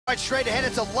Right, straight ahead,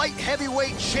 it's a light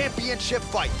heavyweight championship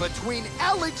fight between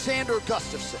Alexander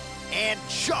Gustafsson and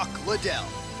Chuck Liddell.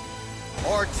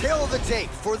 Our tale of the tape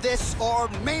for this, our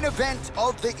main event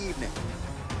of the evening.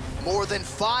 More than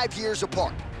 5 years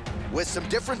apart, with some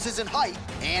differences in height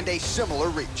and a similar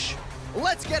reach.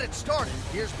 Let's get it started.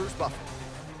 Here's Bruce Buffer.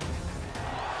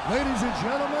 Ladies and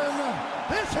gentlemen,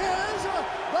 this is the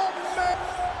man.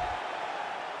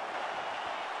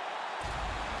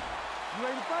 You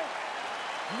ready to fight?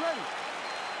 You ready?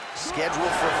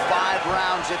 Scheduled for 5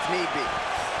 rounds if need be.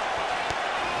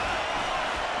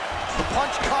 The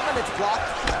punch coming, it's blocked.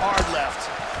 Hard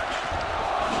left.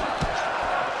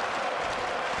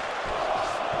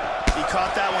 He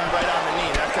caught that one right on the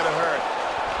knee. That could have hurt.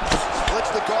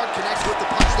 Splits the guard, connects with the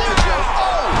punch there, Joe.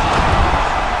 Oh!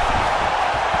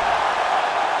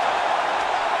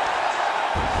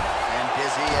 And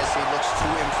busy as he looks to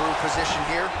improve position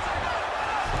here.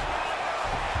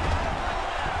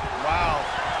 Wow.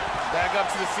 Back up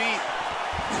to the feet.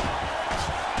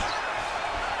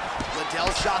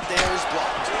 Liddell's shot there is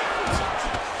blocked.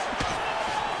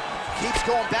 Keeps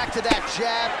going back to that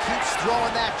jab, keeps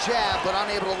throwing that jab, but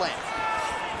unable to land.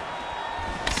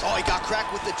 Oh, he got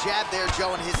cracked with the jab there,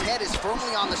 Joe, and his head is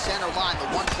firmly on the center line, the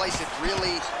one place it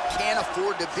really can't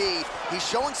afford to be. He's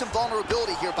showing some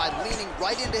vulnerability here by leaning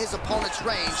right into his opponent's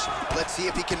range. Let's see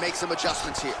if he can make some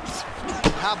adjustments here.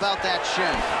 How about that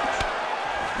shin?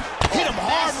 Hit him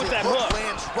hard with that hook.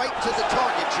 Lands right to the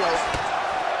target, Joe.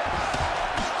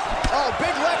 Oh,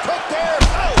 big left hook there.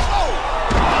 Oh!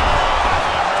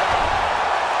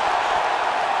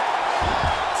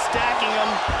 Stacking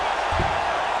him.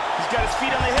 He's got his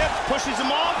feet on the hips, pushes him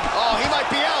off. Oh, he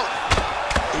might be out.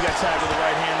 He got tagged with the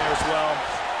right hand there as well.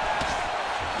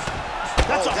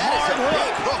 That's a hard hook.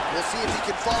 Big hook. We'll see if he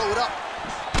can follow it up.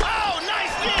 Oh,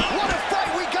 nice knee. What a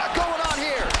fight we got going on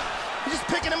here. He's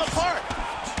just picking him apart.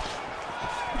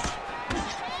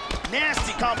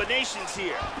 Nasty combinations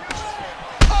here.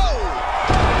 Oh!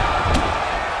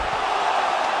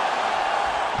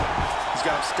 He's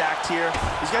got him stacked here.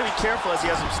 He's got to be careful as he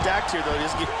has him stacked here, though. He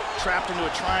doesn't get trapped into a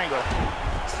triangle.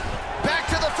 Back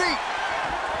to the feet.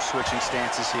 Switching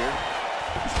stances here.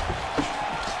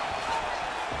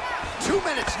 2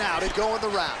 minutes now to go in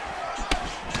the round.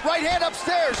 Right hand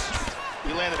upstairs.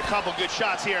 He landed a couple good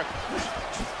shots here.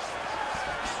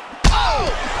 Oh!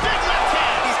 Big left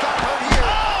hand. He's got hurt here.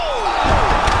 Oh!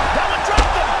 That one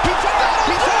dropped him. He dropped it.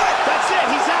 He's out. That's it.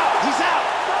 He's out. He's out.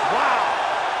 Wow.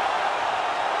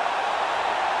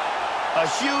 A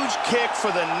huge kick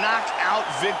for the knockout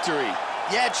victory.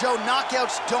 Yeah, Joe,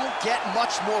 knockouts don't get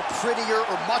much more prettier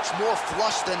or much more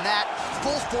flush than that.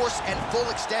 Full force and full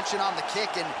extension on the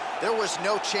kick, and there was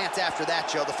no chance after that,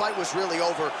 Joe. The fight was really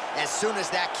over as soon as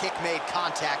that kick made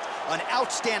contact. An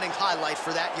outstanding highlight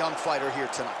for that young fighter here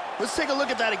tonight. Let's take a look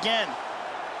at that again.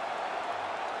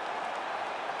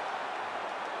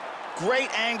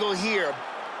 Great angle here.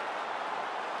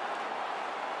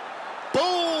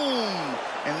 Boom!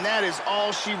 And that is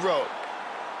all she wrote.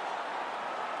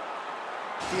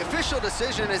 The official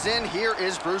decision is in. Here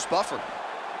is Bruce Buffer.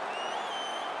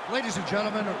 Ladies and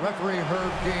gentlemen, referee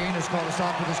Herb Dean has called a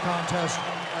stop to this contest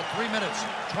at 3 minutes,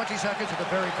 20 seconds of the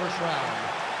very first round.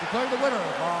 Declaring the winner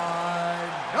by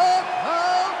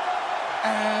knockout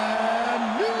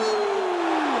and new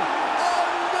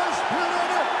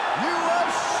undisputed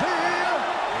UFC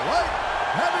light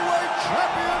heavyweight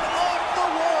champion of the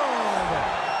world.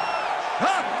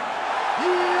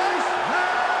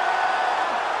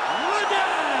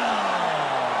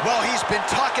 Well, he's been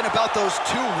talking about those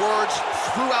 2 words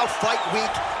throughout fight week,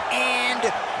 and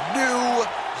new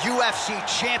UFC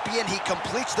champion. He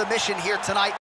completes the mission here tonight.